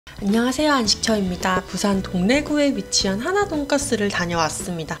안녕하세요, 안식처입니다. 부산 동래구에 위치한 하나 돈까스를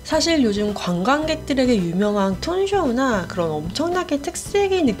다녀왔습니다. 사실 요즘 관광객들에게 유명한 톤쇼우나 그런 엄청나게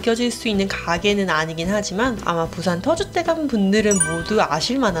특색이 느껴질 수 있는 가게는 아니긴 하지만 아마 부산 터줏대감 분들은 모두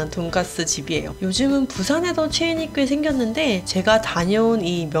아실만한 돈까스 집이에요. 요즘은 부산에도 체인이 꽤 생겼는데 제가 다녀온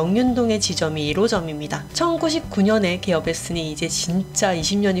이 명륜동의 지점이 1호점입니다. 1999년에 개업했으니 이제 진짜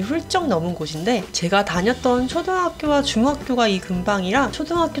 20년이 훌쩍 넘은 곳인데 제가 다녔던 초등학교와 중학교가 이 근방이라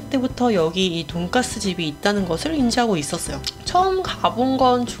초등학교 때부터 여기 이 돈까스 집이 있다는 것을 인지하고 있었어요. 처음 가본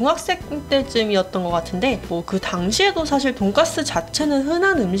건 중학생 때쯤이었던 것 같은데 그 당시에도 사실 돈까스 자체는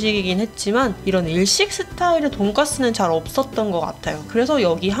흔한 음식이긴 했지만 이런 일식 스타일의 돈까스는 잘 없었던 것 같아요. 그래서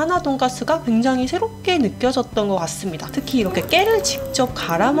여기 하나 돈까스가 굉장히 새롭게 느껴졌던 것 같습니다. 특히 이렇게 깨를 직접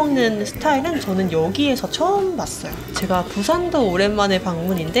갈아 먹는 스타일은 저는 여기에서 처음 봤어요. 제가 부산도 오랜만에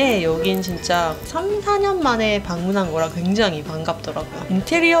방문인데 여긴 진짜 3, 4년 만에 방문한 거라 굉장히 반갑더라고요.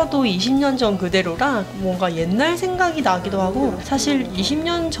 인테리어도 20년 전 그대로라 뭔가 옛날 생각이 나기도 하고, 사실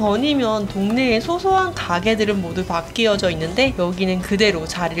 20년 전이면 동네의 소소한 가게들은 모두 바뀌어져 있는데 여기는 그대로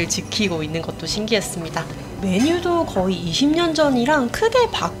자리를 지키고 있는 것도 신기했습니다. 메뉴도 거의 20년 전이랑 크게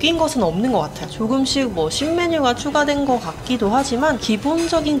바뀐 것은 없는 것 같아요. 조금씩 신메뉴가 추가된 것 같기도 하지만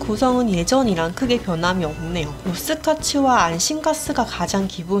기본적인 구성은 예전이랑 크게 변함이 없네요. 로스카츠와 안심가스가 가장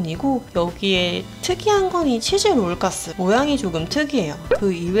기본이고 여기에 특이한 건 이 치즈 롤가스, 모양이 조금 특이해요.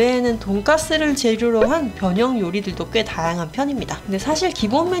 그 이외에는 돈가스를 재료로 한 변형 요리들도 꽤 다양한 편입니다. 근데 사실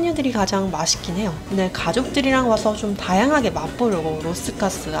기본 메뉴들이 가장 맛있긴 해요. 근데 가족들이랑 와서 좀 다양하게 맛보려고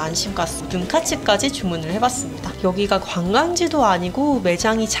로스카스, 안심가스, 돈까츠까지 주문을 해봤어요. 여기가 관광지도 아니고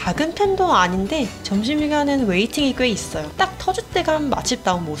매장이 작은 편도 아닌데 점심시간에는 웨이팅이 꽤 있어요. 딱 터줏대감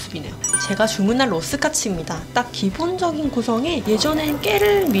맛집다운 모습이네요. 제가 주문한 로스카츠입니다. 딱 기본적인 구성에 예전엔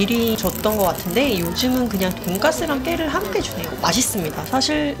깨를 미리 줬던 것 같은데 요즘은 그냥 돈가스랑 깨를 함께 주네요. 맛있습니다.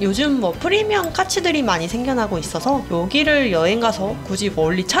 사실 요즘 프리미엄 카츠들이 많이 생겨나고 있어서 여기를 여행가서 굳이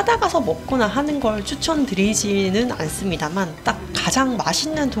멀리 찾아가서 먹거나 하는 걸 추천드리지는 않습니다만 딱 가장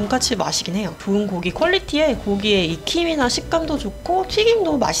맛있는 돈까스 맛이긴 해요. 좋은 고기 퀄리티에 고기의 익힘이나 식감도 좋고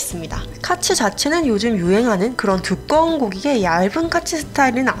튀김도 맛있습니다. 카츠 자체는 요즘 유행하는 그런 두꺼운 고기에 얇은 카츠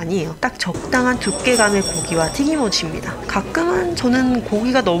스타일은 아니에요. 딱 적당한 두께감의 고기와 튀김옷입니다. 가끔은 저는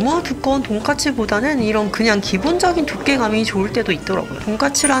고기가 너무 두꺼운 돈까츠보다는 이런 그냥 기본적인 두께감이 좋을 때도 있더라고요.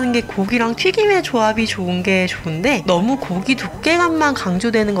 돈까츠라는 게 고기랑 튀김의 조합이 좋은 게 좋은데 너무 고기 두께감만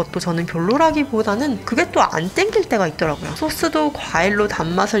강조되는 것도 저는 별로라기보다는 그게 또 안 땡길 때가 있더라고요. 소스도 과일로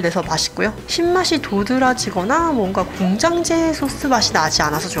단맛을 내서 맛있고요. 신맛이 도드라지거나 뭔가 공장제 소스 맛이 나지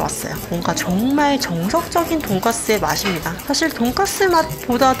않아서 좋았어요. 뭔가 정말 정석적인 돈까스의 맛입니다. 사실 돈까스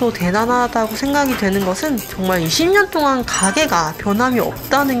맛보다 더 대단하다고 생각이 되는 것은 정말 20년 동안 가게가 변함이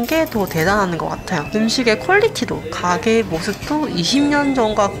없다는 게 더 대단한 것 같아요. 음식의 퀄리티도 가게의 모습도 20년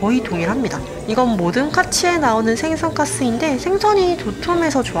전과 거의 동일합니다. 이건 모든 카츠에 나오는 생선가스인데 생선이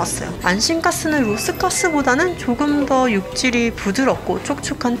도톰해서 좋았어요. 안심가스는 로스가스보다는 조금 더 육질이 부드럽고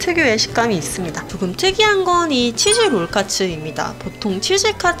촉촉한 특유의 식감이 있습니다. 조금 특이한 건 이 치즈 롤카츠입니다. 보통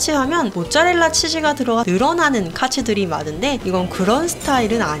치즈 카츠 하면 모짜렐라 치즈가 들어가 늘어나는 카츠들이 많은데 이건 그런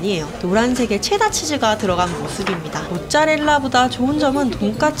스타일은 아니에요. 노란색의 체다 치즈가 들어간 모습입니다. 모짜렐라보다 좋은 점은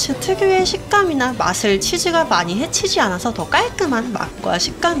돈까츠 특유의 식감이나 맛을 치즈가 많이 해치지 않아서 더 깔끔한 맛과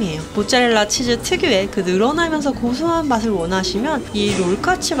식감이에요. 모짜렐라 치즈 특유의 그 늘어나면서 고소한 맛을 원하시면 이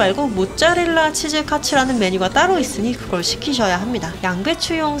롤카츠 말고 모짜렐라 치즈 카츠라는 메뉴가 따로 있으니 그걸 시키셔야 합니다.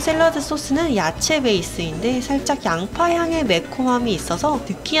 양배추용 샐러드 소스는 야채 베이스인데 살짝 양파 향의 매콤함이 있어서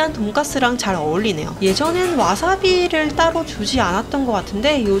느끼한 돈까스랑 잘 어울리네요. 예전엔 와사비를 따로 주지 않았던 것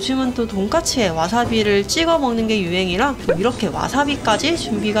같은데 요즘은 또 돈까스에 와사비를 찍어 먹는 게 유행이라 이렇게 와사비까지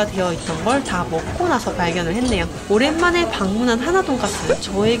준비가 되어 있던 걸 다 먹고 나서 발견을 했네요. 오랜만에 방문한 하나 돈까스,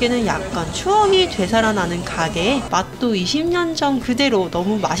 저에게는 약간 추억이 되살아나는 가게에 맛도 20년 전 그대로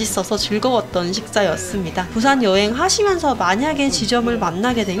너무 맛있어서 즐거웠던 식사였습니다. 부산 여행 하시면서 만약에 지점을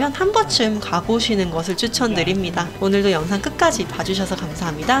만나게 되면 한 번쯤 가보시는 것을 추천드립니다. 오늘도 영상 끝까지 봐주셔서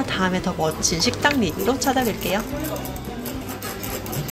감사합니다. 다음에 더 멋진 식당 리뷰로 찾아뵐게요.